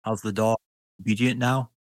How's the dog? Obedient now?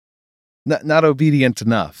 Not obedient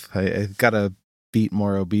enough. I gotta beat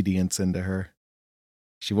more obedience into her.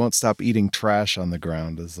 She won't stop eating trash on the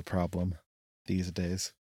ground is the problem these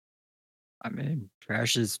days. I mean,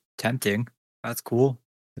 trash is tempting. That's cool.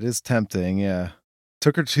 It is tempting, yeah.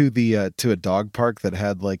 Took her to the to a dog park that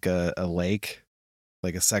had like a lake,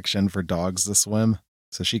 like a section for dogs to swim,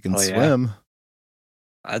 so she can swim.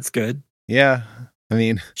 That's good. Yeah. I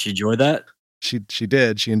mean, she enjoyed that? She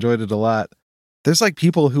did. She enjoyed it a lot. There's like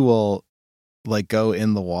people who will like go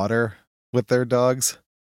in the water with their dogs,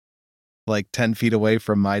 like 10 feet away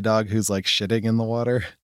from my dog who's like shitting in the water.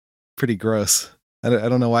 Pretty gross. I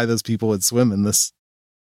don't know why those people would swim in this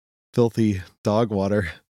filthy dog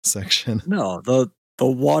water section. No, the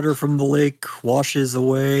water from the lake washes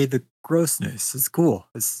away the grossness. It's cool.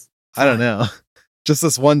 I don't know. Just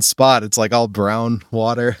this one spot, it's like all brown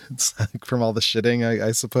water. It's like from all the shitting,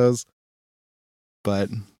 I suppose. But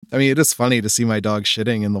I mean, it is funny to see my dog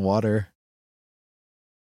shitting in the water.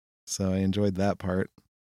 So I enjoyed that part.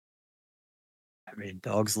 I mean,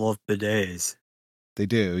 dogs love bidets. They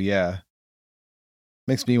do, yeah.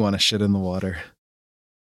 Makes me want to shit in the water.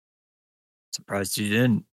 Surprised you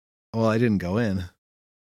didn't. Well, I didn't go in.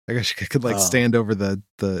 I guess I could like stand over the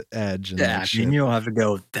edge and yeah, like, you don't have to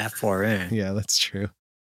go that far in. Yeah, that's true.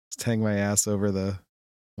 Just hang my ass over the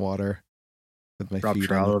water with my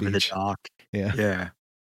feet on the over beach. the dock. Yeah. Yeah.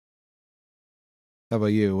 How about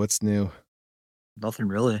you? What's new? Nothing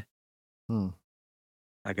really.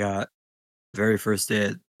 I got very first day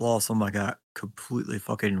at Blossom, I got completely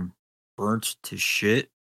fucking burnt to shit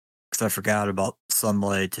because I forgot about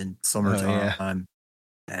sunlight and summertime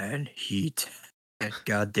and heat.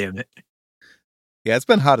 God damn it. Yeah, it's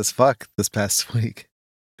been hot as fuck this past week.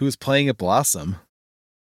 Who was playing at Blossom?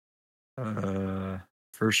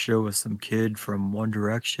 First show was some kid from One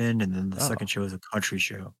Direction, and then the second show was a country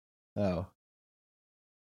show. Oh.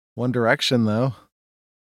 One Direction, though.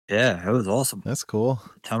 Yeah, it was awesome. That's cool.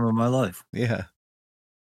 Time of my life. Yeah.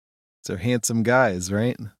 They're handsome guys,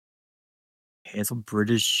 right? Handsome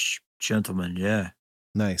British gentlemen, yeah.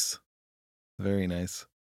 Nice. Very nice.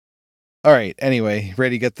 All right, anyway,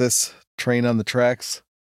 ready to get this train on the tracks?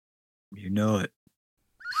 You know it.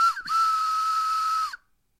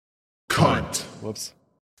 Cunt. Whoops.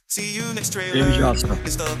 See you next trailer. Jamie Johnson.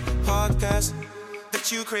 It's the podcast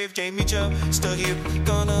that you crave. Jamie Joe, still here,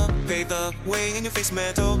 gonna pave the way in your face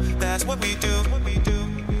metal. That's what we do.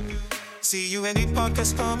 See you any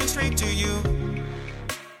podcast coming straight to you.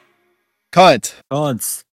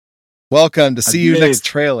 Cunts. Welcome to See You Next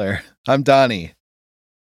Trailer. I'm Donnie.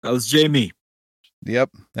 That was Jamie.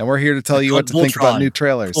 Yep, and we're here to tell you what to think about new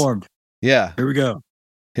trailers. Formed. Yeah. Here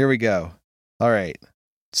we go. All right.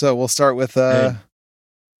 So we'll start with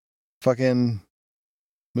fucking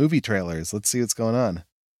movie trailers. Let's see what's going on.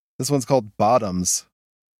 This one's called Bottoms.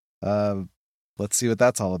 Let's see what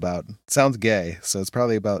that's all about. Sounds gay, so it's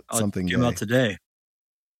probably about something gay. Came out today.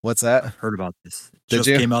 What's that? I've heard about this. Did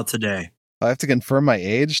you? Came out today. I have to confirm my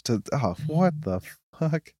age to. Oh, what the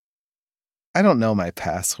fuck? I don't know my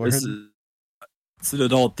password. It's an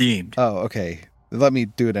adult themed. Oh, okay. Let me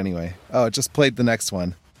do it anyway. Oh, it just played the next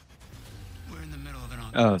one.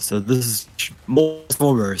 Oh, so this is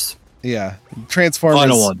Transformers. Yeah, Transformers.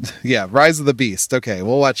 Final one. Yeah, Rise of the Beast. Okay,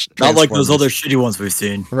 we'll watch. Not like those other shitty ones we've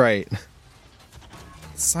seen. Right.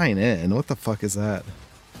 Sign in. What the fuck is that?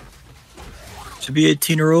 Should be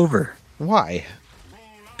 18 or over. Why?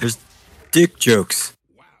 There's dick jokes.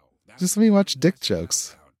 Just let me watch dick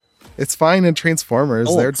jokes. It's fine in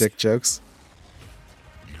Transformers. They're dick jokes.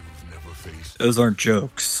 Those aren't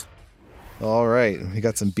jokes. All right, we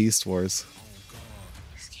got some Beast Wars.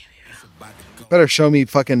 Better show me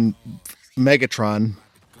fucking Megatron,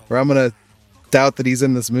 or I'm gonna doubt that he's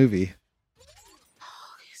in this movie.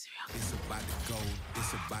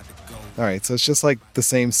 Alright, so it's just like the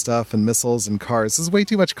same stuff and missiles and cars. This is way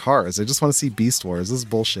too much cars. I just want to see Beast Wars. This is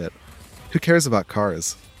bullshit. Who cares about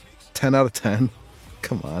cars? 10 out of 10?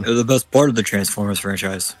 Come on. They're the best part of the Transformers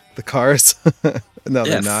franchise. The cars? No,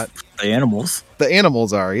 they're not. The animals. The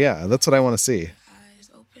animals are, yeah. That's what I want to see.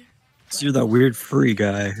 So you're that weird furry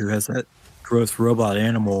guy who has that gross robot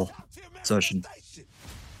animal session.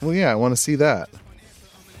 Well, yeah, I want to see that.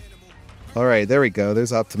 All right, there we go.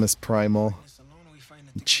 There's Optimus Primal.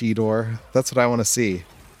 Cheetor. That's what I want to see.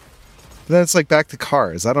 But then it's like back to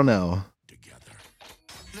cars. I don't know.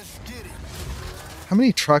 How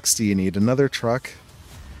many trucks do you need? Another truck?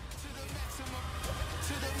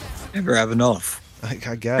 Never have enough. I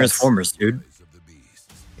guess. Transformers, dude.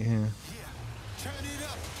 Yeah.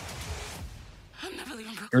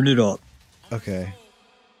 Turn it up. Okay.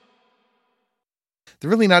 They're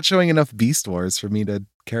really not showing enough Beast Wars for me to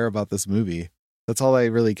care about this movie. That's all I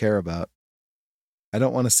really care about. I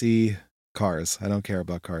don't want to see cars. I don't care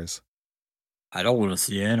about cars. I don't want to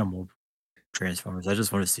see animal Transformers. I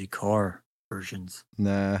just want to see car versions.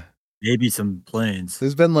 Nah. Maybe some planes.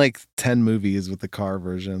 There's been like 10 movies with the car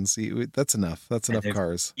versions. That's enough. That's enough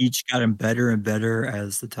cars. Each gotten better and better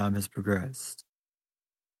as the time has progressed.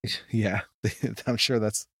 Yeah, I'm sure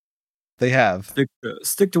they have.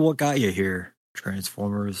 Stick to what got you here,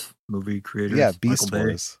 Transformers movie creators. Yeah, Beast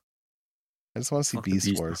Wars. I just want to see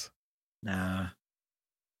Beast Wars. Nah.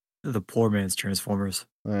 The poor man's Transformers.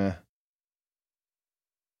 All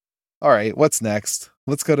right, what's next?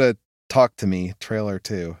 Let's go to Talk to Me, trailer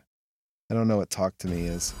 2. I don't know what Talk to Me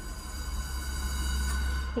is.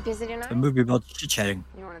 You busy tonight? A movie about chit-chatting.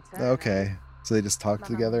 Okay, so they just talk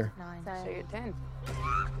together? So you're 10.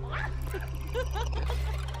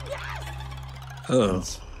 Oh.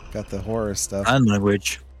 Got the horror stuff. Sign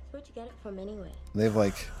language. Where'd you get it from anyway? They've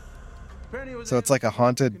like... So it's like a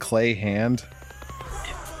haunted clay hand?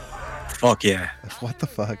 Fuck yeah. What the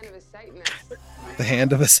fuck? The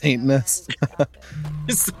hand of a Satanist?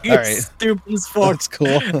 It's all right. Stupid as fuck. That's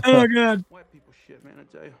cool. Oh god. White people shit, man, I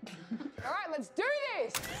tell you. Alright, let's do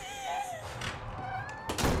this!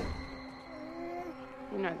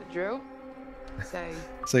 You know the drill.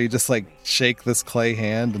 So you just like shake this clay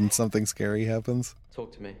hand and something scary happens?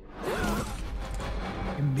 Talk to me.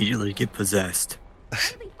 Immediately get possessed.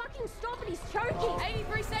 Holy fucking stop it, he's choking!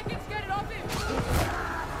 83 seconds, get it off him!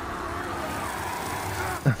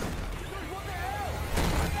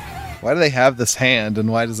 Why do they have this hand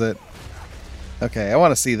and why does it... Okay, I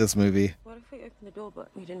want to see this movie. What if we opened the door but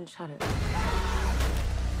we didn't shut it?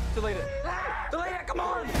 Delete it! Delete it, come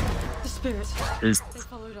on! The spirits. They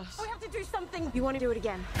followed us. We have to do something. You want to do it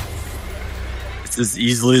again? This is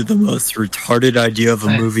easily the most retarded idea of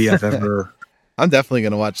a movie I've ever... I'm definitely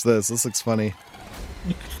going to watch this. This looks funny.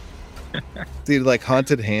 Dude, like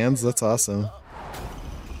haunted hands? That's awesome.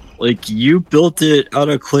 Like, you built it out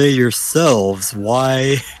of clay yourselves.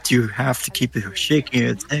 Why do you have to keep it shaking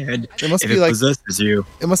its hand It must if be it like possesses you?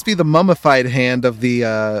 it must be the mummified hand of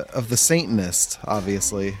the Satanist,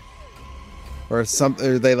 obviously. Or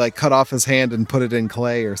they like cut off his hand and put it in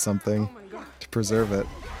clay or something to preserve it.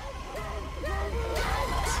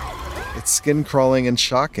 It's skin crawling and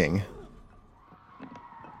shocking.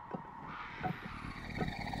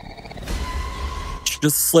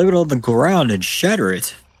 Just slap it on the ground and shatter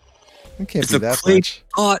it. It can't It's be a that clay much.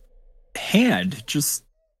 pot hand.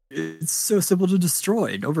 It's so simple to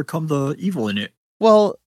destroy and overcome the evil in it.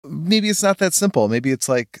 Well, maybe it's not that simple. Maybe it's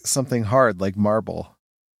like something hard, like marble.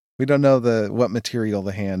 We don't know what material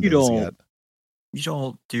the hand is yet. You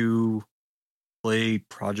don't do clay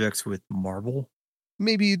projects with marble?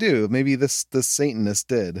 Maybe you do. Maybe this Satanist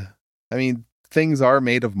did. I mean, things are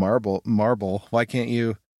made of marble.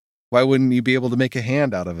 Why wouldn't you be able to make a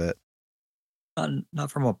hand out of it? Not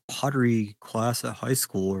from a pottery class at high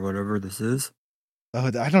school or whatever this is. Oh,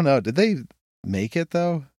 I don't know. Did they make it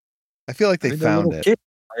though? I feel like they found it. I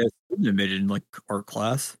assume they made it in like art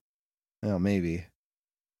class. Oh, maybe.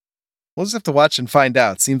 We'll just have to watch and find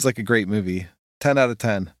out. Seems like a great movie. 10 out of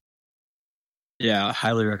 10. Yeah,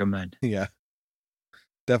 highly recommend. Yeah.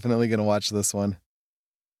 Definitely going to watch this one.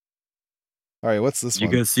 All right, what's this one?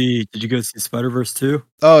 Did you go see Spider-Verse 2?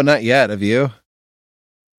 Oh, not yet. Have you?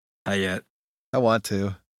 Not yet. I want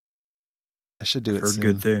to. I should do it Heard soon.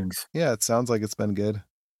 good things. Yeah, it sounds like it's been good.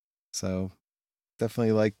 So,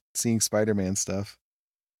 definitely like seeing Spider-Man stuff.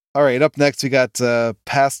 All right, up next we got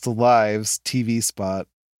Past Lives TV spot,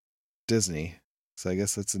 Disney. So I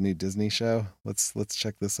guess it's a new Disney show. Let's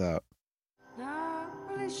check this out.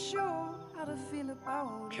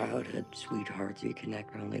 Childhood sweethearts you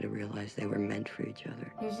connect only to realize they were meant for each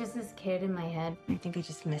other. There's just this kid in my head. I think I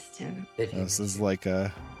just missed him. This is like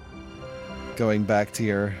going back to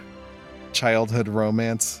your childhood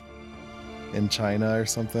romance in China or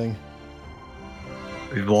something.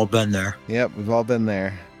 We've all been there. Yep, we've all been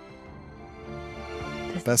there.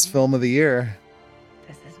 Best film of the year.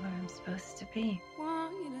 This is where I'm supposed to be.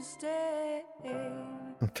 Want you to stay.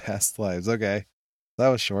 Past Lives. Okay. That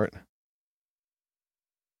was short.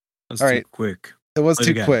 That's all too right. Quick. It was Play it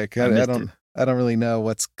too again. quick. I missed I don't really know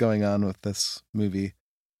what's going on with this movie,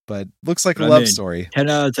 but looks like But a I'm love in. story. 10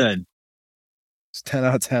 out of 10. It's 10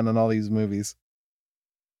 out of 10 on all these movies.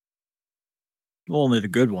 Well, only the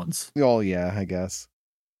good ones. Oh, yeah, I guess.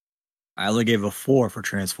 I only gave a 4 for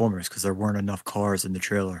Transformers because there weren't enough cars in the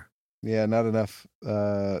trailer. Yeah, not enough.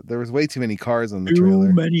 There was way too many cars in the Too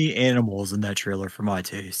trailer. many animals in that trailer for my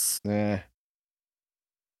taste. Not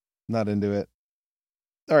into it.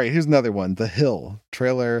 All right, here's another one. The Hill,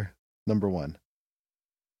 trailer number 1.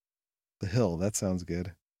 The Hill, that sounds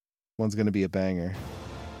good. one's going to be a banger.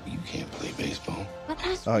 You can't play baseball.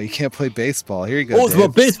 Oh, you can't play baseball. Here you go. Oh, it's Dave.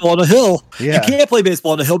 about baseball on a hill. Yeah. You can't play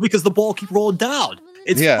baseball on a hill because the ball keep rolling down.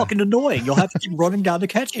 It's Yeah. fucking annoying. You'll have to keep running down to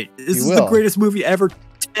catch it. This You is will. the greatest movie ever.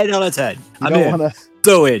 10 out of 10. You I'm don't in. wanna-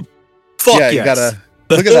 So in. Fuck Yeah, yes. you gotta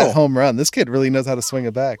The look at that hill. home run. This kid really knows how to swing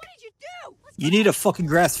it back. You need a fucking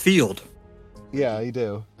grass field. Yeah, you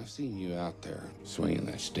do. I've seen you out there swinging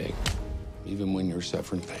that stick, even when you're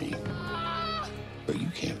suffering pain. But you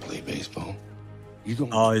can't play baseball. You don't.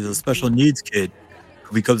 Oh, he's a special needs kid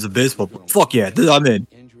who becomes a baseball player. Fuck yeah, I'm in.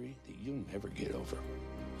 Injury that you'll never get over.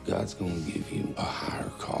 God's gonna give you a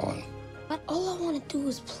higher calling. But all I want to do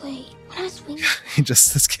is play. When I swing,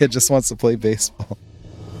 This kid just wants to play baseball.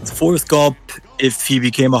 It's Forrest Gump if he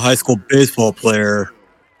became a high school baseball player.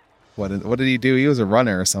 What did he do? He was a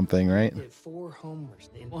runner or something, right? 4 homers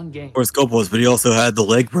in one game. Forrest Gump was, but he also had the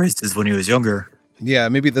leg braces when he was younger. Yeah,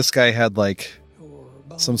 maybe this guy had like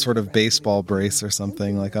some sort of baseball brace or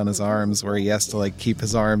something like on his arms where he has to like keep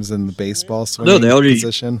his arms in the baseball swinging they already-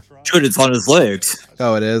 position. Should it's on his legs.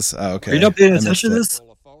 Oh, it is? Oh, okay. Are you not paying I missed attention to it. this?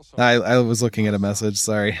 I was looking at a message,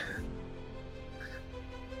 sorry.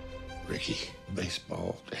 Ricky,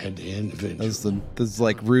 baseball had to end eventually. This is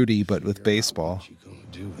like Rudy, but with baseball. What you gonna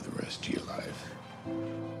do with the rest of your life?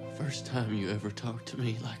 First time you ever talked to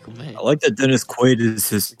me like a man. I like that Dennis Quaid is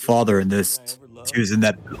his father in this. He was in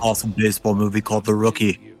that awesome baseball movie called The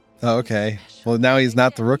Rookie. Oh, okay. Well, now he's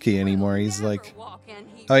not the rookie anymore. He's like,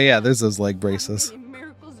 oh yeah, there's those leg braces.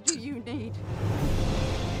 miracles do you need?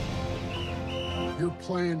 You're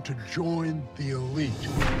planning to join the elite.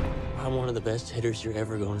 I'm one of the best hitters you're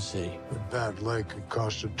ever going to see. But that leg could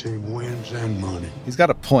cost a team wins and money. He's got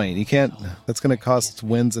a point. He can't. That's going to cost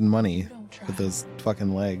wins and money with those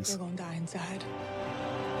fucking legs. You're gonna die inside.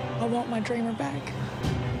 I want my dreamer back.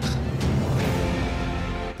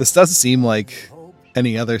 This does seem like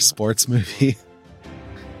any other sports movie.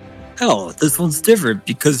 Hell, this one's different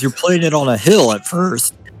because you're playing it on a hill at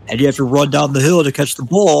first, and you have to run down the hill to catch the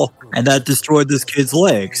ball, and that destroyed this kid's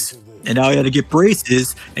legs. And now he had to get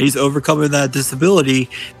braces, and he's overcoming that disability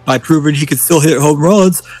by proving he can still hit home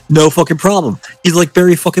runs, no fucking problem. He's like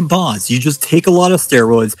Barry fucking Bonds. You just take a lot of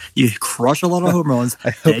steroids, you crush a lot of home runs,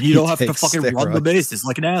 and you don't have to fucking run the steroids. bases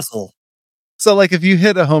like an asshole. So, like, if you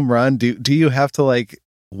hit a home run, do you have to like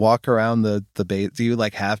walk around the base? Do you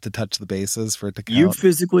like have to touch the bases for it to count? You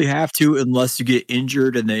physically have to, unless you get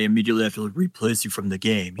injured, and they immediately have to replace you from the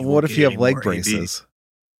game. Well, what if you have leg more AB. braces?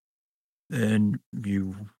 Then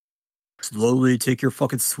you slowly take your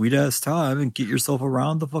fucking sweet ass time and get yourself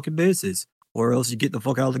around the fucking bases, or else you get the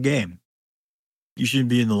fuck out of the game. You shouldn't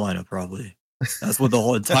be in the lineup, probably. That's what the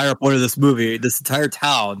whole entire point of this movie, this entire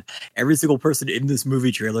town, every single person in this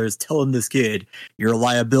movie trailer is telling this kid, you're a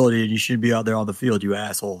liability and you shouldn't be out there on the field, you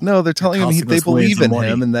asshole. No, they're telling him costing they us believe millions in of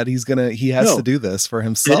him money. and that he has No. to do this for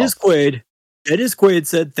himself. Dennis Quaid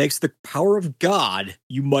said, thanks to the power of God,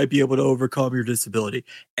 you might be able to overcome your disability.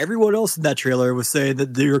 Everyone else in that trailer was saying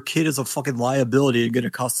that your kid is a fucking liability and going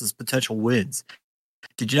to cost us potential wins.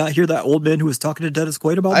 Did you not hear that old man who was talking to Dennis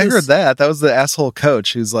Quaid about I this? heard that. That was the asshole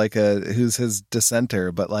coach who's like who's his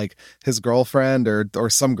dissenter, but like his girlfriend or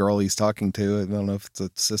some girl he's talking to, I don't know if it's a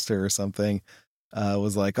sister or something,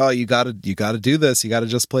 was like, "Oh, you gotta do this. You gotta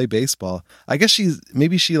just play baseball." I guess she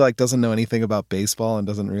like doesn't know anything about baseball and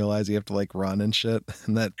doesn't realize you have to like run and shit.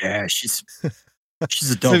 And that Yeah, she's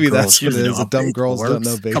a dumb maybe girl. that's She what it doesn't know is. how Dumb baseball girls don't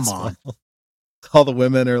know works. baseball. Come on. All the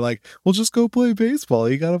women are like, "Well, just go play baseball.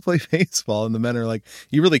 You gotta play baseball," and the men are like,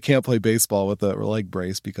 "You really can't play baseball with a leg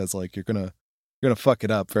brace because like you're gonna fuck it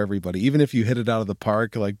up for everybody. Even if you hit it out of the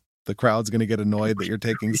park, like the crowd's gonna get annoyed that you're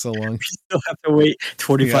taking so long. You still have to wait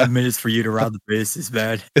 25 minutes for you to round the bases,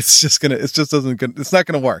 man. It's not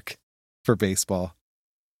gonna work for baseball.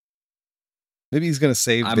 Maybe he's gonna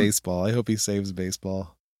save baseball. I hope he saves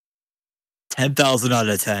baseball. 10,000 out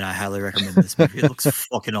of 10. I highly recommend this movie. It looks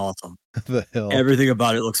fucking awesome. The hill. Everything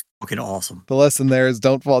about it looks fucking awesome. The lesson there is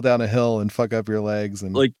don't fall down a hill and fuck up your legs.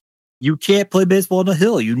 And Like, you can't play baseball on a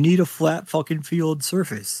hill. You need a flat fucking field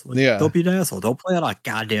surface. Like, Yeah. Don't be an asshole. Don't play on a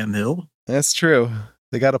goddamn hill. that's true.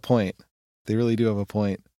 They got a point. They really do have a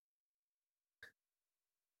point.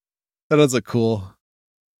 That does look cool.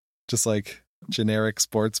 Just like generic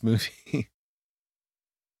sports movie.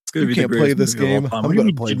 It's gonna You be can't the play greatest this movie of game. all time. I'm What do you gonna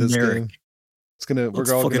mean play this generic? game. It's gonna.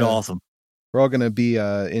 Looks fucking awesome. We're all gonna be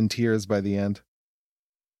in tears by the end.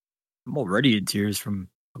 I'm already in tears from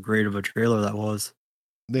how great of a trailer that was.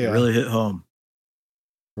 Yeah. It really hit home.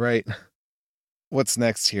 Right. What's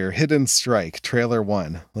next here? Hidden Strike, trailer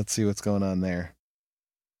 1. Let's see what's going on there.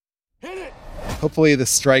 Hopefully the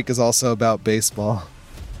strike is also about baseball.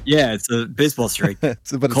 Yeah, it's a baseball strike. But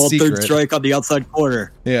it's called secret. Third Strike on the outside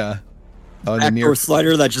corner. Yeah. Oh, and backdoor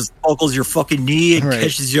slider that just buckles your fucking knee and Right.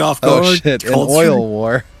 catches you off guard. Oh shit! An Called oil through.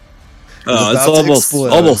 war. Oh, it's about to explode.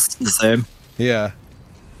 almost the same. Yeah.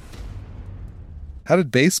 How did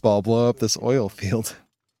baseball blow up this oil field?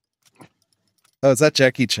 Oh, is that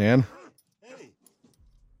Jackie Chan?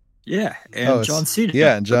 Yeah, and Oh, it's- John Cena.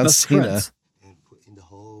 yeah, and They're John best Cena. friends.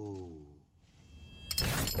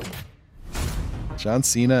 John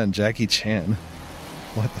Cena and Jackie Chan.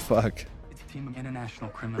 What the fuck? It's a team of international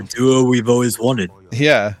The criminals. duo we've always wanted.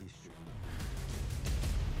 Yeah.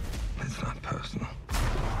 It's not personal.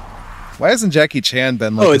 Why hasn't Jackie Chan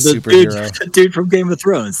been like a the superhero? dude from Game of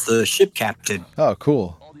Thrones, the ship captain. Oh,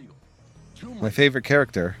 cool. My favorite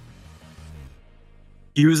character.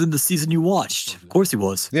 He was in the season you watched. Of course he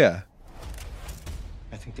was. Yeah.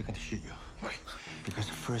 I think they're gonna shoot you. Why? Because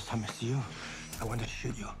the first time I see you, I wanted to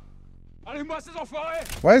shoot you.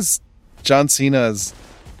 Why is John Cena's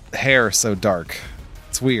hair so dark?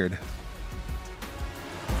 It's weird.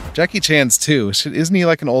 Jackie Chan's too. Isn't he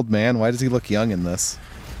like an old man? Why does he look young in this?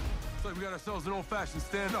 So we got ourselves an old-fashioned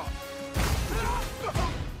standoff.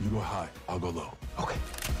 You go high, I'll go low. Okay.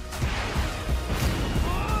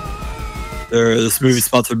 This movie's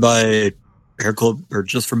sponsored by Hair Club or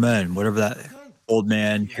Just for Men, whatever that old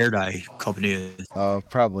man hair dye company is. Oh,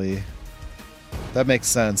 probably. That makes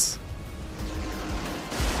sense.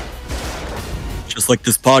 Just like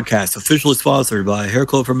this podcast, officially sponsored by Hair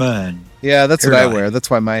Club for Men. Yeah, that's Hair what I dye. wear. That's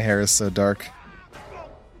why my hair is so dark.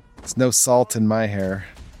 There's no salt in my hair.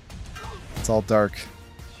 It's all dark.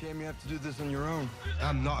 Shame you have to do this on your own.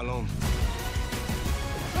 I'm not alone.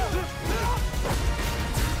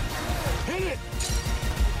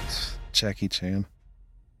 Jackie Chan.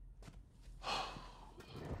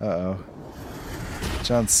 Uh-oh.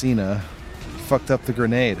 John Cena fucked up the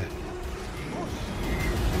grenade.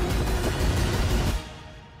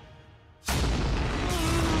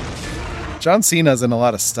 John Cena's in a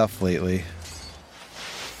lot of stuff lately.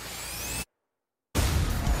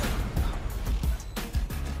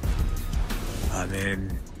 I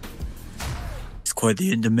mean, he's quite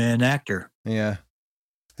the in-demand actor. Yeah.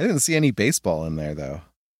 I didn't see any baseball in there, though.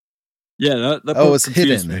 Yeah, that Oh, part it was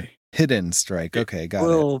confused hidden. me. Hidden strike. Okay, got it.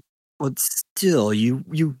 Well, but still, you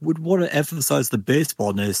would want to emphasize the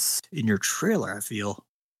baseballness in your trailer, I feel.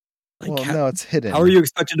 Like, Well, no, it's hidden. how are you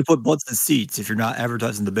expected to put butts in seats if you're not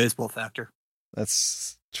advertising the baseball factor?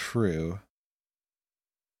 That's true.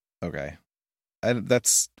 Okay.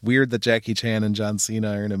 That's weird that Jackie Chan and John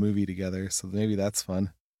Cena are in a movie together, so maybe that's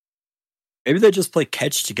fun. Maybe they just play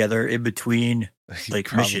catch together in between like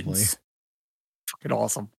Probably. missions. Fucking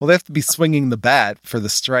awesome. Well, they have to be swinging the bat for the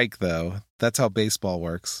strike, though. That's how baseball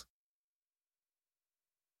works.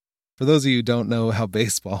 For those of you who don't know how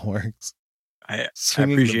baseball works, I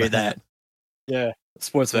swinging the appreciate bat. that. Yeah,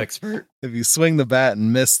 sports expert. If you swing the bat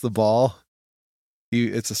and miss the ball,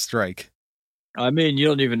 it's a strike. I mean, you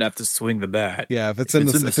don't even have to swing the bat. Yeah, if it's in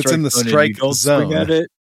the strike strike zone, zone, at it.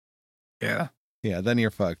 Yeah, yeah, then you're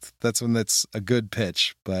fucked. That's when that's a good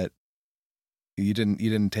pitch, but you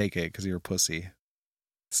didn't take it because you're a pussy.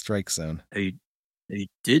 Strike zone. they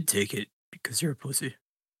did take it because you're a pussy,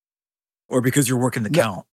 or because you're working the No,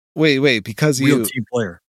 count. Wait, because Real you. team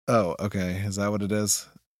player. Oh, okay. Is that what it is?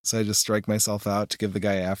 So I just strike myself out to give the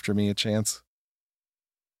guy after me a chance?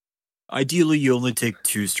 Ideally, you only take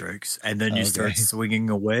 2 strikes, and then you start Okay. swinging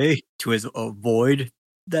away to avoid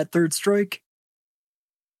that third strike.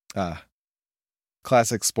 Ah,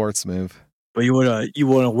 classic sports move. But you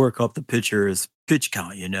wanna work up the pitcher's pitch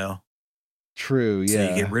count, you know. True, So yeah.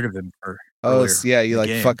 you get rid of him for Oh, earlier yeah, you in the like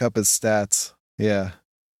game. fuck up his stats. Yeah.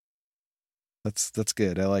 That's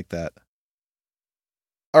good. I like that.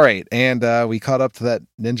 All right, and we caught up to that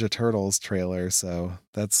Ninja Turtles trailer, so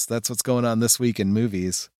that's what's going on this week in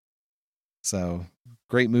movies. So,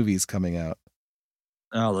 great movies coming out.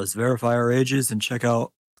 Now let's verify our ages and check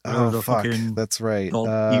out whatever Oh, the fuck. fucking That's right. adult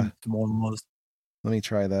theme one was. Let me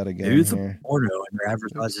try that again Maybe it's a here. porno and they're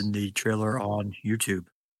advertising the trailer on YouTube.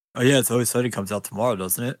 Oh yeah, it's Always Sunny comes out tomorrow,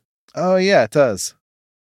 doesn't it? Oh, yeah, it does.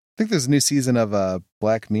 I think there's a new season of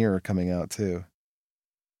Black Mirror coming out, too.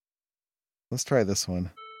 Let's try this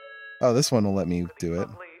one. Oh, this one will let me do it.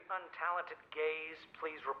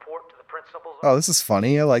 Oh, this is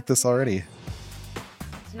funny. I like this already.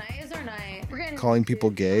 Tonight is our night. We're getting Calling people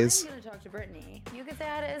gays. I'm gonna talk to Brittany. You can say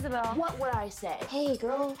hi to Isabel. What would I say? Hey,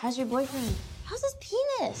 girl, how's your boyfriend? How's his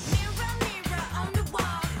penis?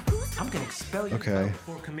 I'm gonna expel you Okay.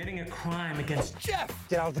 for committing a crime against Jeff.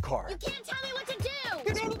 Get out of the car. You can't tell me what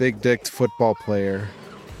to do! Big dicked football player.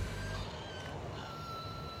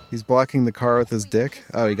 He's blocking the car with his dick.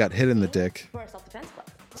 Oh, he got hit in the dick. For a self-defense club.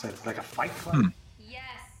 So it's like a fight club. Yes.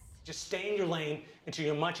 Just stay in your lane until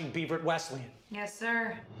you're munching beaver at Wesleyan. Yes,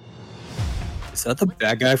 sir. Is that the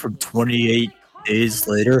bad guy from 28 Days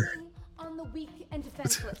Later?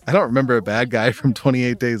 I don't remember a bad guy from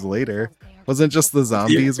 28 Days Later. Wasn't it just the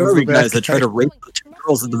zombies? The was the bad guys that guy? tried to rape the two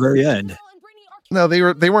girls at the very end. No,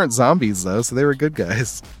 they weren't zombies though, so they were good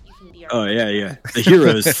guys. Oh yeah. The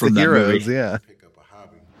heroes from The that heroes, movie. yeah.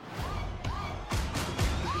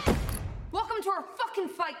 Welcome to our fucking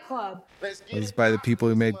fight club. It was by the people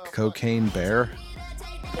who made Cocaine Bear.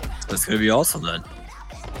 That's gonna be awesome then.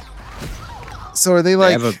 So are they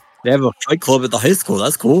like? They have a fight club at the high school.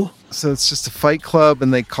 That's cool. So it's just a fight club,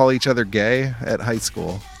 and they call each other gay at high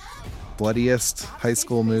school. Bloodiest high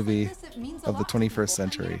school movie of the 21st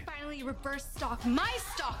century. Finally reverse stalk my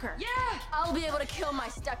stalker. Yeah, I'll be able to kill my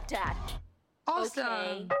stepdad. Awesome.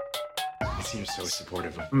 Okay. He seems so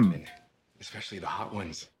supportive of women, especially the hot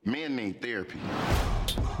ones. Men need therapy.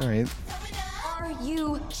 All right. Are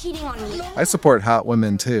you cheating on me? I support hot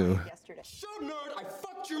women too. So nerd, I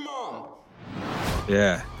fucked your mom.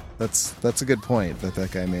 Yeah. That's a good point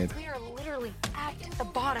that guy made. We are literally at the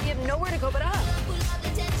bottom. We have nowhere to go but up.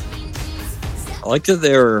 I like that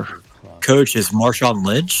their coach is Marshawn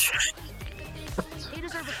Lynch.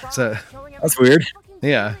 So that's weird.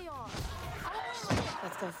 Yeah.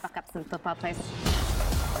 Let's go fuck up some football players.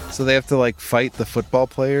 So they have to like fight the football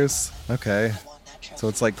players. Okay. So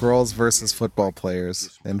it's like girls versus football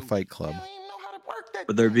players in Fight Club.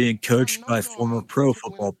 But they're being coached by a former pro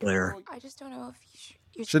football player. I just don't know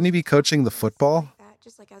if Shouldn't he be coaching the football?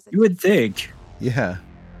 You would think. Yeah.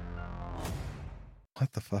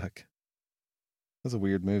 What the fuck? That's a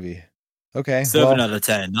weird movie. Okay. 7 out of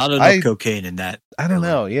 10. Not enough cocaine in that. I don't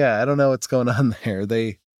know. Yeah, I don't know what's going on there.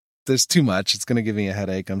 There's too much. It's gonna give me a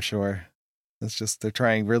headache, I'm sure. It's just they're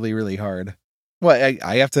trying really, really hard. Well,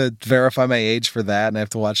 I have to verify my age for that, and I have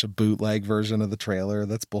to watch a bootleg version of the trailer.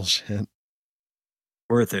 That's bullshit.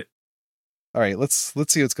 Worth it. All right, let's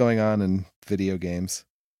see what's going on in video games.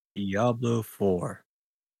 Diablo 4.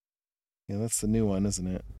 Yeah, that's the new one, isn't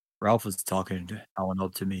it? Ralph was talking to Alan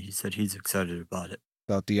up to me. He said he's excited about it.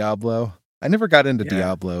 About Diablo? I never got into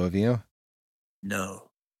Diablo, have you? No.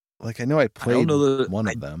 Like, I know I played one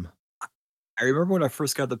of them. I remember when I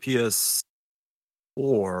first got the PS4,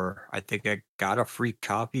 I think I got a free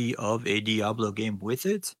copy of a Diablo game with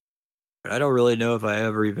it. But I don't really know if I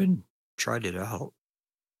ever even tried it out.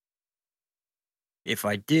 If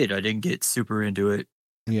I did, I didn't get super into it.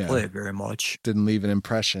 Yeah. Play it very much. Didn't leave an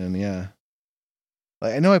impression, yeah.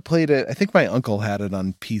 Like, I know I played it. I think my uncle had it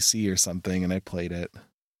on PC or something, and I played it.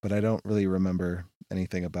 But I don't really remember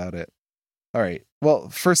anything about it. All right. Well,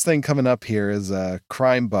 first thing coming up here is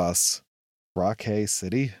Crime Boss, Rockhay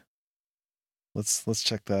City. Let's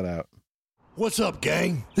check that out. What's up,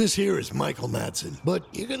 gang? This here is Michael Madsen, but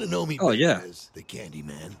you're gonna know me as the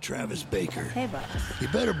Candyman, Travis Baker. Hey, boss. You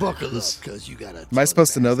better buckle up, because you got a Am I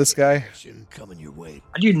supposed to know this guy? coming your way.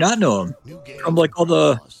 I do not know him. From like all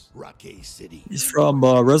the... He's from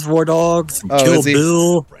Reservoir Dogs, and Kill is he?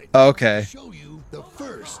 Bill. Oh, okay. Show you the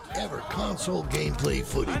first ever console gameplay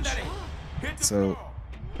footage. So,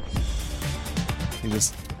 you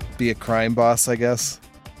just be a crime boss, I guess.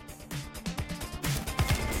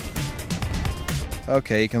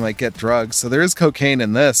 Okay, you can like get drugs. So there is cocaine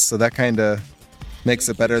in this, so that kind of makes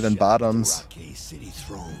it better than Bottoms. Rockhay City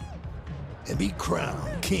throne and be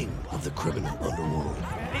crowned king of the criminal underworld.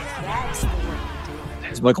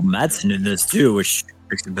 There's Michael Madsen in this too, which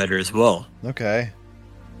makes it better as well. Okay.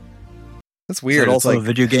 That's Is weird. that It's also like, a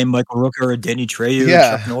video game Michael Rooker, Danny Trejo,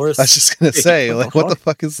 yeah, Chuck Norris? I was just gonna say, What like, the what the fuck?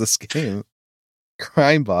 fuck is this game?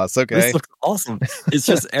 Crime Boss. Okay. This looks awesome. It's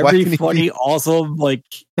just Why every can he funny, be- awesome, like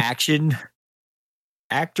action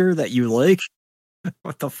actor that you like.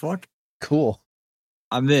 What the fuck? Cool.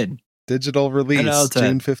 I'm in. Digital 10 release out of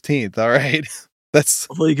 10. June 15th. All right. That's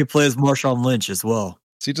Hopefully you can play as Marshawn Lynch as well.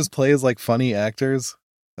 so you just play as like funny actors?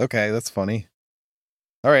 Okay, that's funny.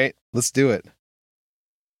 All right, let's do it.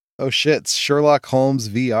 Oh shit, it's Sherlock Holmes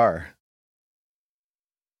VR.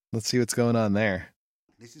 Let's see what's going on there.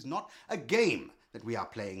 This is not a game that we are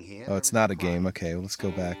playing here. Oh, it's not a game. Okay, let's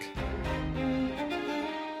go back.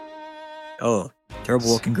 Oh, terrible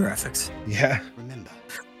looking graphics. Yeah. Remember,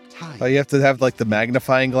 Oh, you have to have like the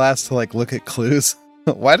magnifying glass to like look at clues.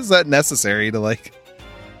 Why is that necessary to like?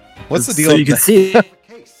 What's the deal? So with you can that? see it.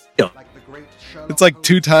 It's like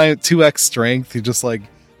 2x strength. He just like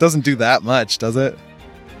doesn't do that much, does it?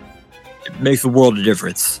 It makes a world of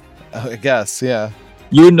difference. I guess, yeah.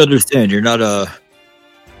 You wouldn't understand. You're not a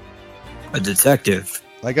detective.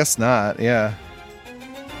 I guess not. Yeah.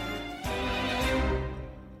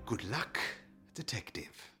 Good luck, detective.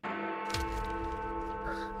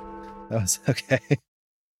 That was okay.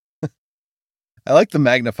 I like the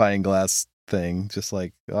magnifying glass thing. Just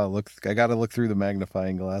like, oh, look, I got to look through the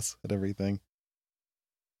magnifying glass at everything.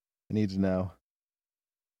 I need to know.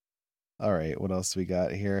 All right, what else we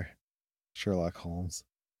got here? Sherlock Holmes.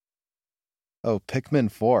 Oh,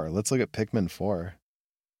 Pikmin 4. Let's look at Pikmin 4.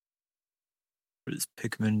 What is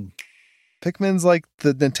Pikmin? Pikmin's like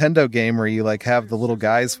the Nintendo game where you like have the little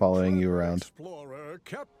guys following you around.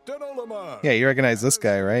 Yeah, you recognize this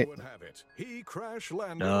guy, right? No. He crash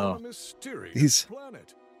landed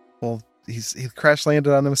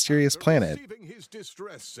on a mysterious planet.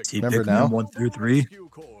 Remember now? 1 through 3.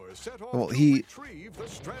 Well, he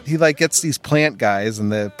like gets these plant guys,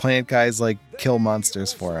 and the plant guys like kill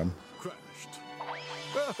monsters for him.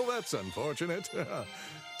 Well, that's unfortunate.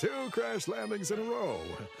 2 crash landings in a row.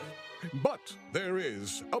 But there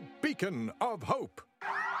is a beacon of hope.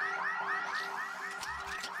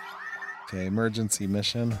 Okay, emergency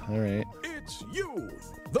mission. All right. It's you,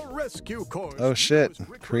 the rescue corps. Oh shit!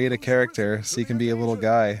 Create a character so you can be a little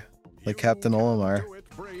guy, like Captain Olimar.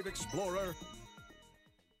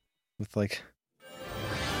 With like.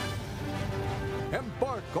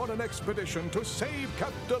 Embark on an expedition to save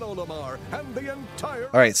Captain Olimar and the entire.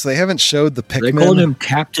 All right, so they haven't showed the Pikmin. They called him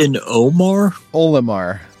Captain Omar.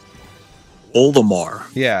 Olimar. Olimar.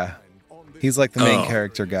 Yeah, he's like the main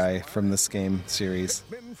character guy from this game series.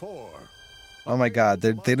 Oh my god,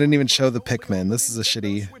 they didn't even show the Pikmin. This is a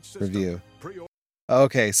shitty review.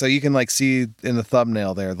 Okay, so you can like see in the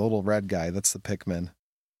thumbnail there, the little red guy. That's the Pikmin.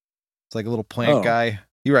 It's like a little plant guy.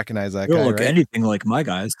 You recognize that guy, Don't look right? anything like my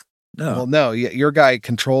guys. No. Well, no, your guy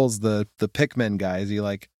controls the Pikmin guys. You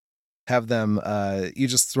like have them. You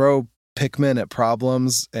just throw Pikmin at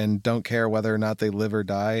problems and don't care whether or not they live or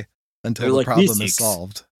die until They're the like problem is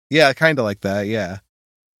solved. Yeah, kind of like that. Yeah,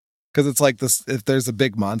 because it's like this. If there's a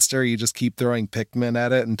big monster, you just keep throwing Pikmin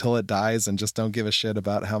at it until it dies, and just don't give a shit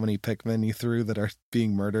about how many Pikmin you threw that are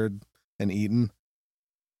being murdered and eaten.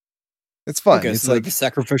 It's fun. Okay, it's so like the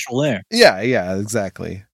sacrificial lamb. Yeah,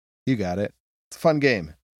 exactly. You got it. It's a fun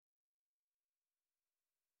game.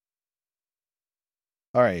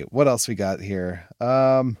 All right, what else we got here?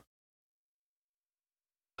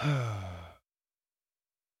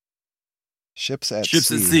 Ships at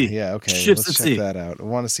sea. Yeah, okay. Ships Let's at check sea. that out. I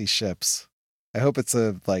want to see ships. I hope it's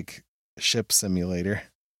a like ship simulator.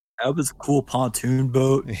 That was a cool pontoon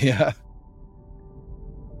boat. Yeah.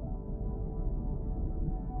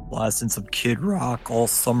 Blasting some Kid Rock all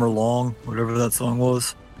summer long, whatever that song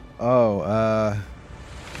was. Oh, I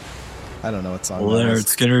don't know what song. Leonard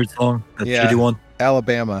Skinner song. That shitty one.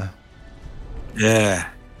 Alabama. Yeah.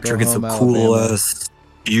 Go Drinking home, some cool Alabama. ass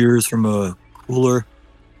beers from a cooler.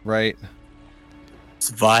 Right.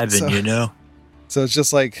 It's vibing, you know? So it's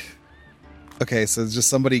just like, okay, so it's just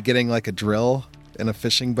somebody getting like a drill in a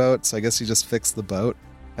fishing boat. So I guess you just fix the boat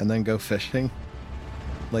and then go fishing,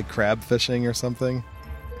 like crab fishing or something.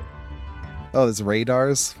 Oh, there's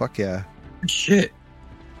radars. Fuck yeah. Shit.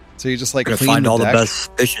 So you just like Gonna clean find all deck? the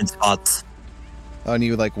best fishing spots. Oh, and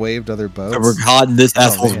you like waved other boats. So we're caught in this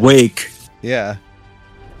asshole's man. wake. Yeah.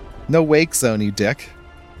 No wake zone, you dick.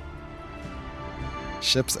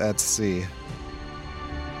 Ships at sea.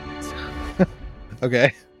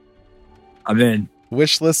 Okay. I'm in.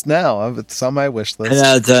 Wish list now. It's on my wish list. 10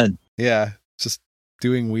 out of 10. Yeah. Just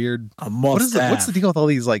doing weird. What's the deal with all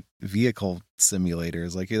these like vehicle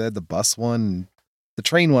simulators? Like you had the bus one, the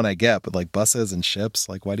train one I get, but like buses and ships,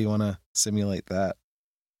 like why do you want to simulate that?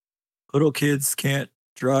 Little kids can't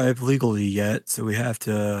drive legally yet, so we have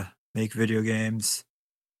to make video games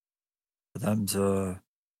for them to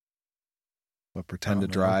pretend to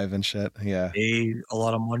drive and shit. Yeah. Pay a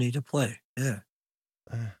lot of money to play. Yeah.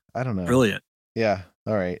 I don't know. Brilliant. Yeah.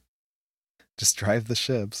 All right. Just drive the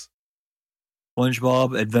ships.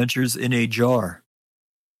 SpongeBob Adventures in a Jar.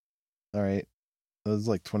 All right. That was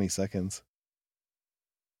like 20 seconds.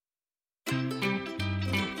 Okay.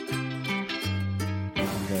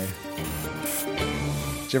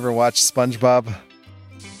 Did you ever watch SpongeBob?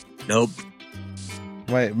 Nope.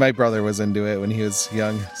 My brother was into it when he was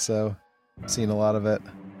young, so I've seen a lot of it.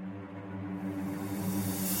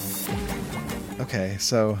 Okay,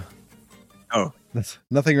 so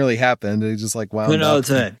nothing really happened. He just like wound 10 out up. of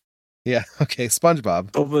 10. Yeah. Okay.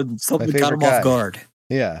 SpongeBob. Something got him off guard.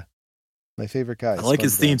 Yeah. My favorite guy. I like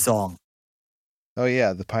his theme song. Oh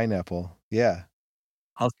yeah, the pineapple. Yeah.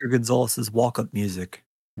 Oscar Gonzalez's walk-up music.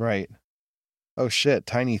 Right. Oh shit,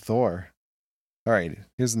 Tiny Thor. All right,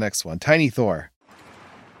 here's the next one. Tiny Thor.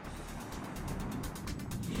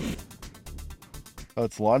 Oh,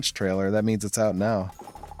 it's launch trailer. That means it's out now.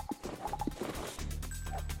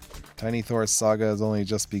 Tiny Thor's saga has only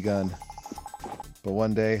just begun. But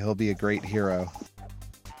one day he'll be a great hero.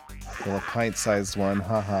 Well, a pint-sized one.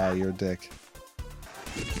 Haha, you're a dick.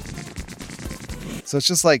 So it's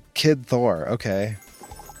just like Kid Thor. Okay.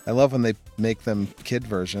 I love when they make them kid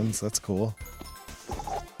versions. That's cool.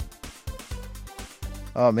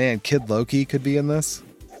 Oh man, Kid Loki could be in this.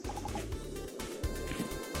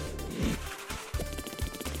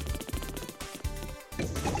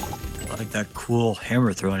 I like that cool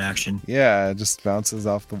hammer throwing action. Yeah, it just bounces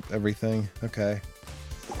off everything. Okay.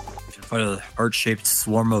 Find a heart-shaped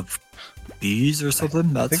swarm of bees or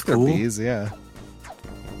something. That's I think cool. They're bees, yeah.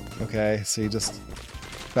 Okay, so you just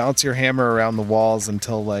bounce your hammer around the walls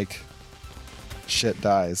until like shit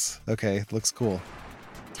dies. Okay, looks cool.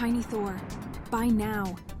 Tiny Thor, buy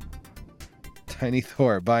now. Tiny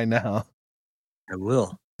Thor, buy now. I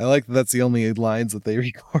will. I like that's the only lines that they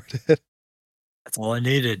recorded. That's all I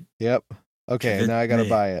needed. Yep. Okay, Give it now I gotta me.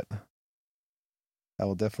 buy it. I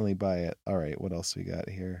will definitely buy it. All right, what else we got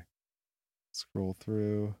here? Scroll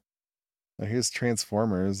through. Now here's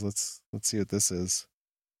Transformers. Let's see what this is.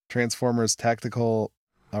 Transformers Tactical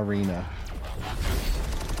Arena.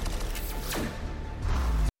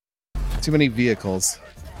 Too many vehicles.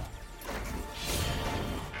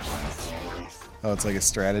 Oh, it's like a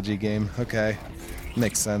strategy game. Okay.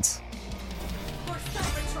 Makes sense.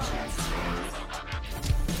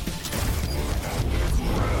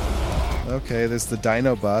 Okay, there's the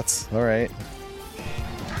Dinobots. All right.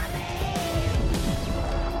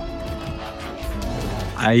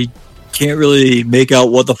 I can't really make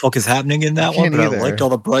out what the fuck is happening in that one, can't but either. I liked all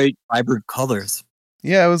the bright, vibrant colors.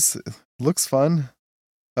 Yeah, looks fun.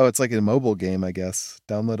 Oh, it's like a mobile game, I guess.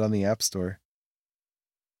 Download on the App Store.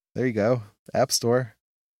 There you go. App Store.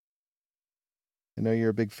 I know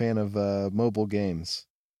you're a big fan of mobile games.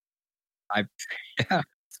 Yeah.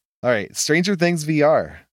 All right, Stranger Things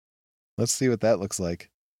VR. Let's see what that looks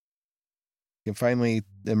like. You can finally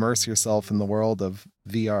immerse yourself in the world of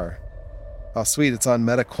VR. Oh, sweet, it's on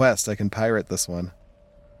MetaQuest. I can pirate this one.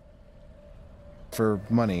 For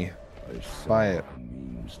money. Buy it.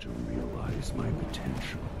 Means to realize my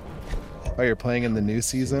potential. Oh, you're playing in the new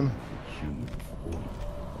season? Human form.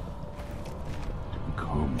 To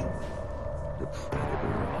become the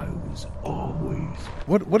predator I was always.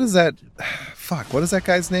 What is that? Fuck, what is that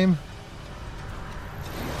guy's name?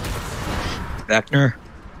 Vecna?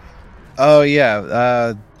 Oh,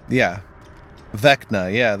 yeah. Yeah.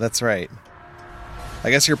 Vecna, yeah, that's right. I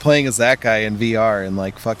guess you're playing as that guy in VR and,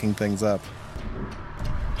 like, fucking things up.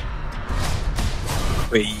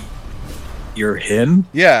 Wait, you're him?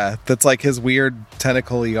 Yeah, that's like his weird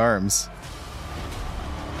tentacle-y arms.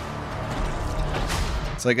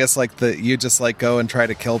 So I guess, like, you just, like, go and try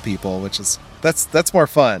to kill people, which is... That's more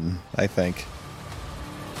fun, I think.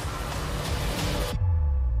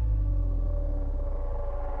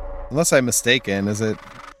 Unless I'm mistaken, is it...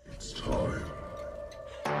 It's time.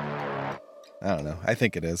 I don't know. I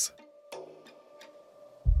think it is.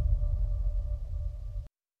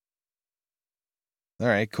 All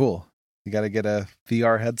right, cool. You got to get a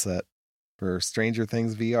VR headset for Stranger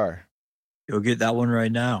Things VR. Go get that one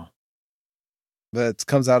right now. But it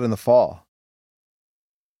comes out in the fall.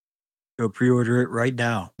 Go pre-order it right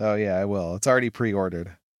now. Oh, yeah, I will. It's already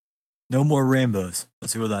pre-ordered. No more rainbows.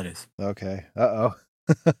 Let's see what that is. Okay. Uh-oh.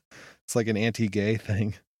 It's like an anti-gay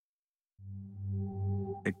thing.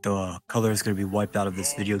 Like the color is going to be wiped out of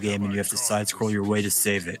this video game and you have to side-scroll your way to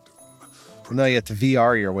save it. No, you have to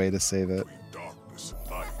VR your way to save it. Darkness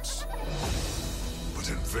and light. But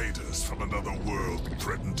invaders from another world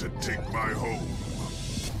threaten to take my home.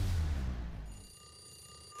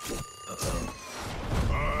 Uh-oh.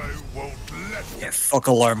 I won't let you. Yeah, fuck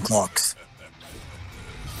alarm clocks.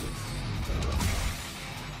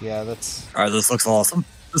 Yeah, that's... Alright, this looks awesome.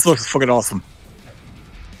 This looks fucking awesome.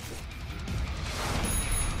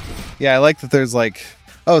 Yeah, I like that there's like...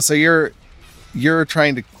 Oh, so you're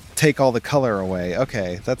trying to take all the color away.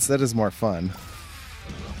 Okay, that is more fun.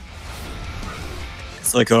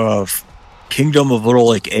 It's like a kingdom of little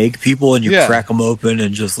like egg people and you Yeah. crack them open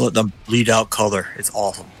and just let them bleed out color. It's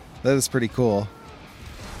awesome. That is pretty cool.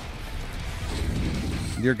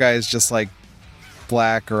 Your guy's just like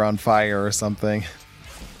black or on fire or something.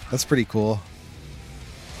 That's pretty cool.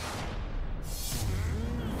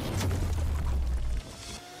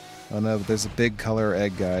 Oh no, but there's a big color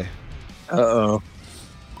egg guy. Uh-oh.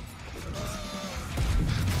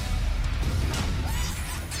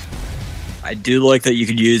 I do like that you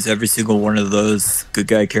can use every single one of those good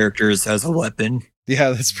guy characters as a weapon. Yeah,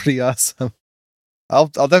 that's pretty awesome. I'll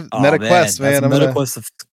MetaQuest, man. I'm MetaQuest.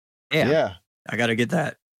 Yeah. I gotta get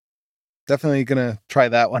that. Definitely gonna try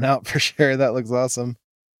that one out for sure. That looks awesome.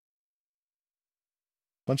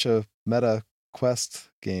 Bunch of MetaQuest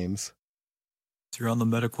games. So you're on the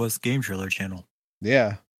MetaQuest game trailer channel.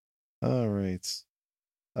 Yeah. All right.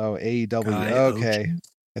 Oh, AEW. Guy Okay.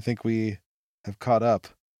 Oceans. I think we have caught up.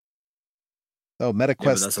 Oh, MetaQuest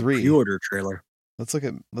Yeah, but that's 3. a pre-order trailer. Let's look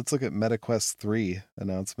at MetaQuest 3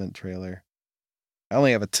 announcement trailer. I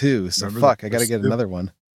only have a 2, so Remember fuck, the I gotta get first 2? another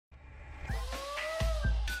one.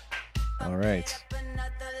 All right.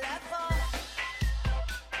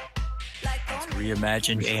 It's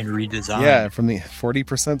reimagined and redesigned. Yeah, from the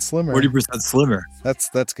 40% slimmer. 40% slimmer.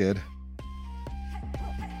 That's good.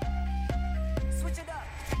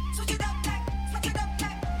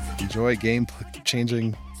 Enjoy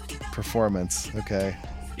game-changing performance. Okay.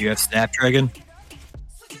 You have Snapdragon?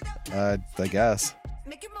 I guess.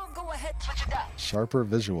 Sharper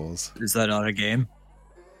visuals. Is that not a game?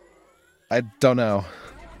 I don't know.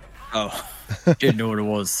 Oh, didn't know what it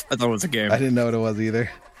was. I thought it was a game. I didn't know what it was either.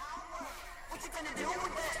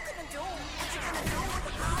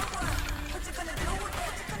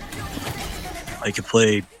 I could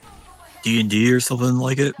play D&D or something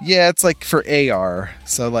like it. Yeah, it's like for AR.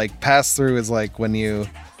 So like pass through is like when you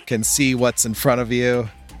can see what's in front of you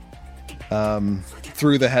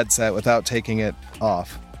through the headset without taking it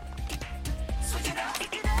off.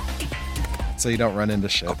 So you don't run into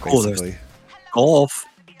shit, cool. basically. Golf.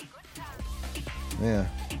 Yeah.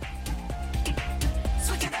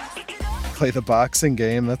 Play the boxing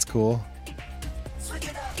game, that's cool.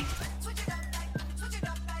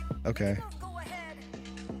 Okay.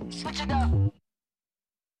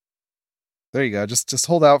 There you go. Just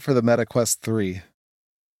hold out for the MetaQuest 3.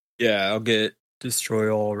 Yeah, I'll get Destroy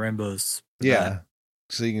All Rainbows. Yeah. That.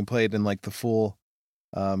 So you can play it in like the full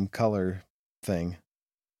color thing.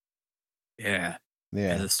 Yeah.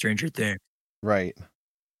 Yeah. And the Stranger Things. Right.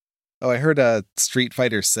 Oh, I heard Street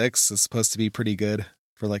Fighter 6 is supposed to be pretty good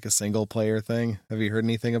for like a single player thing. Have you heard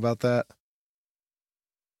anything about that?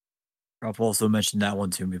 Ralph also mentioned that one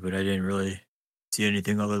to me, but I didn't really see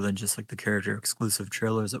anything other than just like the character exclusive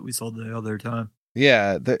trailers that we saw the other time.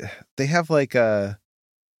 Yeah, they have like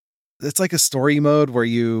it's like a story mode where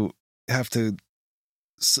you have to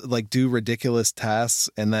like do ridiculous tasks,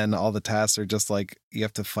 and then all the tasks are just like you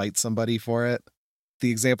have to fight somebody for it.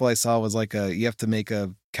 The example I saw was like you have to make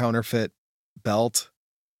a counterfeit belt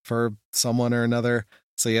for someone or another.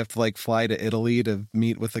 So you have to like fly to Italy to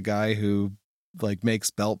meet with a guy who like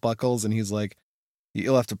makes belt buckles, and he's like,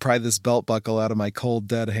 you'll have to pry this belt buckle out of my cold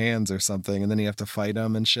dead hands or something, and then you have to fight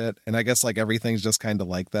him and shit. And I guess like everything's just kind of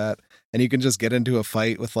like that, and you can just get into a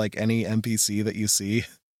fight with like any NPC that you see.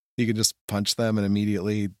 You can just punch them and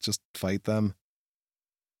immediately just fight them.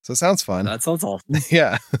 So it sounds fun. That sounds awesome.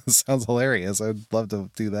 Yeah, it sounds hilarious. I'd love to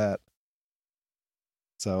do that.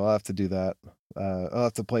 So I'll have to do that. I'll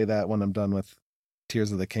have to play that when I'm done with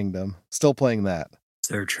Tears of the Kingdom. Still playing that. Is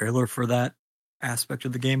there a trailer for that aspect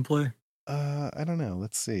of the gameplay? I don't know.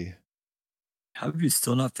 Let's see. How have you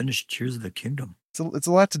still not finished Tears of the Kingdom? It's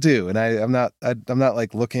a lot to do, and I'm not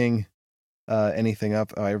like looking anything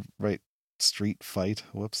up. Oh, I write Street Fight.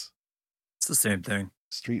 Whoops. It's the same thing.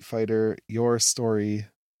 Street Fighter Your Story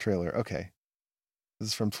trailer. Okay. This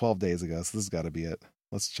is from 12 days ago, so this has got to be it.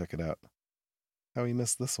 Let's check it out. How we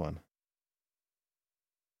missed this one.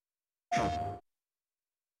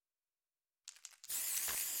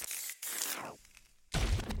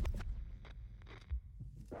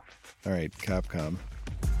 All right, Capcom.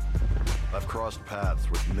 I've crossed paths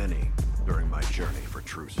with many during my journey for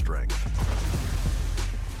true strength.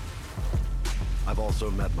 I've also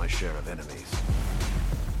met my share of enemies,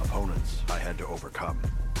 opponents I had to overcome.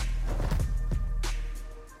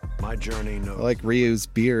 My journey knows I like Ryu's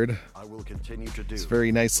beard. I will continue to do. It's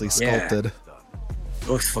very nicely sculpted. Yeah.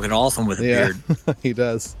 Looks fucking awesome with a beard. He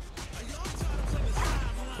does.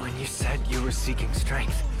 When you said you were seeking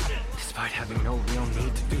strength, despite having no real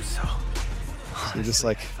need to do so. So you just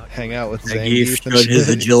like hang out with Zangief and showed his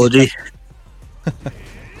agility.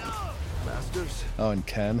 Oh, and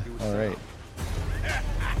Ken. All right.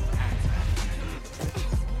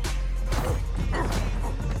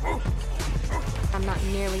 I'm not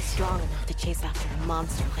nearly strong enough to chase after a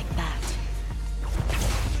monster like that.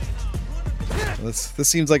 This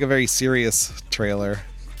seems like a very serious trailer.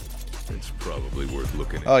 It's probably worth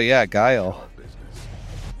looking at. Oh yeah, Guile.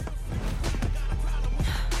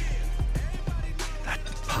 That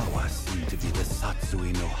power seemed to be the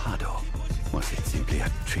Satsui no Hado. Was it simply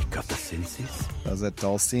a trick of the senses? Was that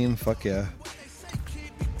Dulcine? Fuck yeah.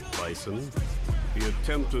 Bison. He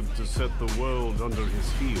attempted to set the world under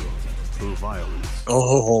his heel through violence.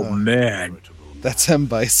 Oh man. That's M.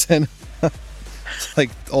 Bison. Like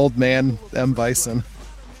old man M. Bison.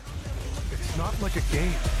 It's not like a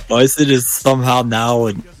game. Bison is somehow now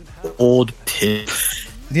an old pig.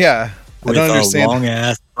 Yeah. with don't understand. A long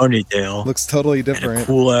ass ponytail. Looks totally different. And a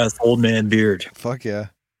cool ass old man beard. Fuck yeah.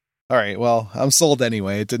 All right, well, I'm sold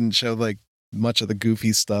anyway. It didn't show like much of the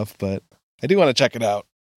goofy stuff, but I do want to check it out.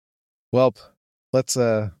 Well, let's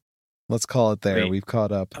call it there. Wait. We've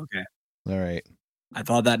caught up. Okay. All right. I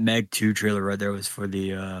thought that Meg 2 trailer right there was for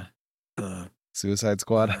the Suicide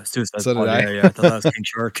Squad. Suicide So Squad. did I. Yeah, I thought that was King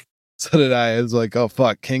Shark. So did I. I was like, oh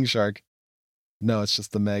fuck, King Shark. No, it's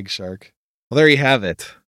just the Meg Shark. Well, there you have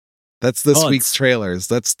it. That's this week's trailers.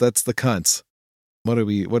 That's the cunts. What do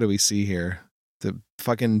we see here? The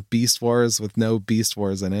fucking Beast Wars with no Beast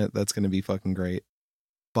Wars in it. That's gonna be fucking great.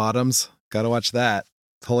 Bottoms. Gotta watch that.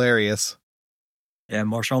 It's hilarious. Yeah,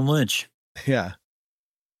 Marshawn Lynch. Yeah.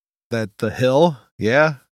 That The Hill.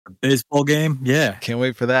 Yeah. A baseball game. Yeah. Can't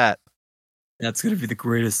wait for that. That's gonna be the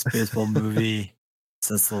greatest baseball movie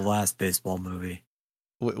since the last baseball movie.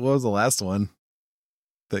 What was the last one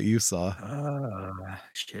that you saw?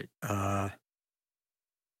 Shit.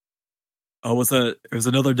 Oh, it was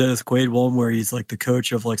another Dennis Quaid one where he's like the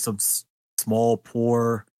coach of like some small,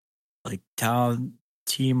 poor, like town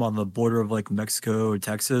team on the border of like Mexico and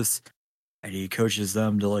Texas, and he coaches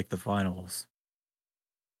them to like the finals.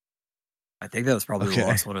 I think that was probably the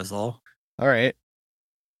last one I saw. All right.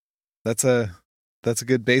 That's a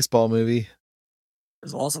good baseball movie. It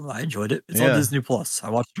was awesome. I enjoyed it. It's on Disney Plus. I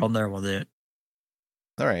watched it on there one day.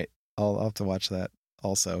 All right. I'll have to watch that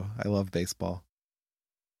also. I love baseball.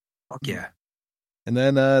 Fuck yeah. And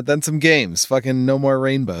then some games. Fucking No More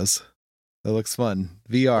Rainbows. That looks fun.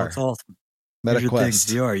 VR. That's awesome.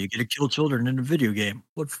 MetaQuest. VR. You get to kill children in a video game.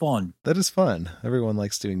 What fun. That is fun. Everyone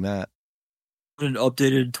likes doing that. An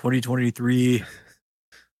updated 2023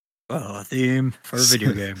 theme for a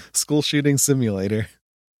video game. School shooting simulator.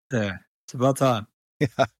 Yeah. It's about time.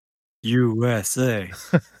 Yeah. USA.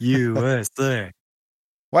 USA.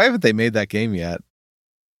 Why haven't they made that game yet?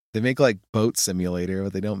 They make like boat simulator,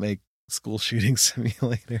 but they don't make school shooting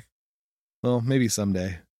simulator. Well, maybe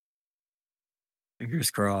someday. Fingers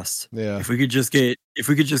crossed. Yeah. If we could just get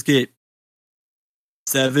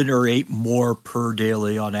 7 or 8 more per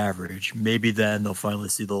daily on average, maybe then they'll finally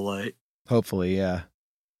see the light. Hopefully, yeah.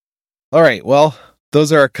 All right, well,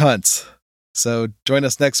 those are our cunts. So join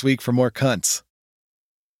us next week for more cunts.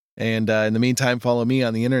 And in the meantime, follow me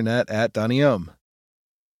on the internet at Donnie Ohm.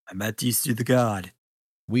 I'm at DC the God.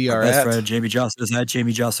 We are best at friend Jamie Jossa is at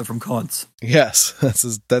Jamie Jossa from Cunts. Yes,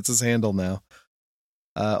 that's his handle now.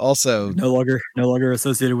 Also, no longer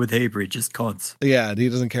associated with Hatebreed, just Cunts. Yeah, he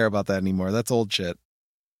doesn't care about that anymore. That's old shit.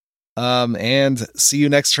 And see you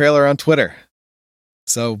next trailer on Twitter.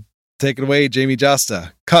 So take it away, Jamie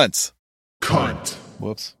Josta. Cunts. Cunt.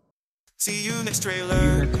 Whoops. See you next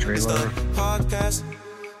trailer. It's the podcast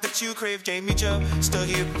that you crave. Jamie Joe still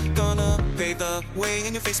here, gonna pave the way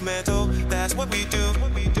in your face metal. That's what we do.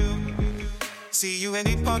 See you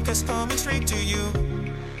any podcast coming straight to you.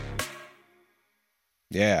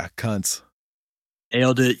 Yeah, cunts.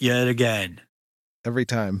 Nailed it yet again. Every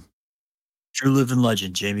time. True living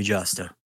legend, Jamie Josta.